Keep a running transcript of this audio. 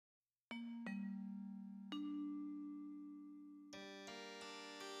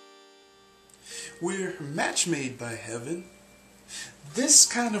We're match made by heaven. This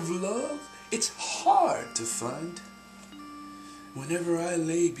kind of love, it's hard to find. Whenever I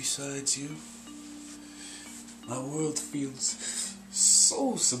lay beside you, my world feels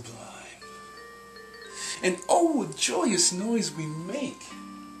so sublime. And oh, what joyous noise we make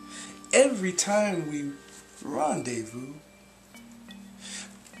every time we rendezvous.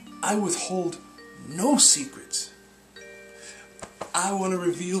 I withhold no secrets. I want to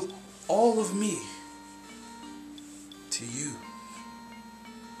reveal all of me to you.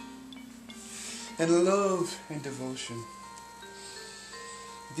 And love and devotion,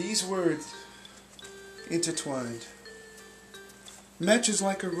 these words intertwined, matches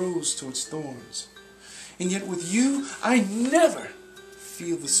like a rose to its thorns. And yet with you, I never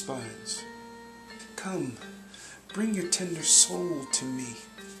feel the spines. Come, bring your tender soul to me.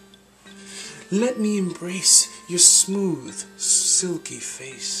 Let me embrace your smooth, silky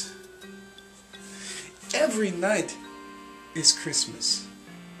face. Every night is Christmas,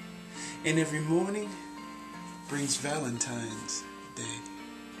 and every morning brings Valentine's Day.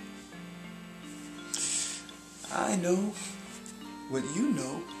 I know what you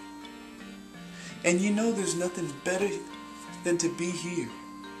know, and you know there's nothing better than to be here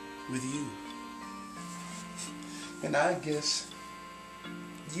with you. And I guess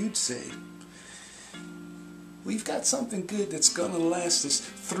you'd say, we've got something good that's gonna last us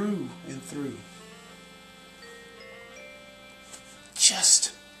through and through.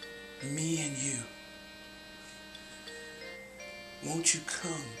 Just me and you. Won't you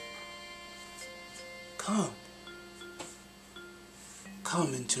come? Come.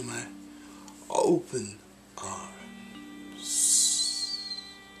 Come into my open arms.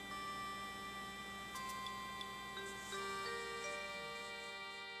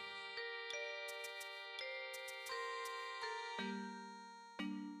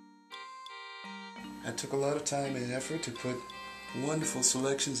 I took a lot of time and effort to put wonderful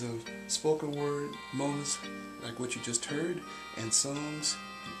selections of spoken word moments like what you just heard, and songs,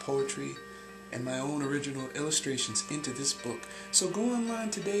 and poetry, and my own original illustrations into this book. So go online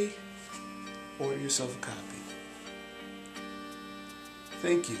today, order yourself a copy.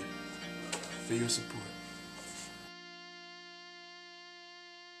 Thank you for your support.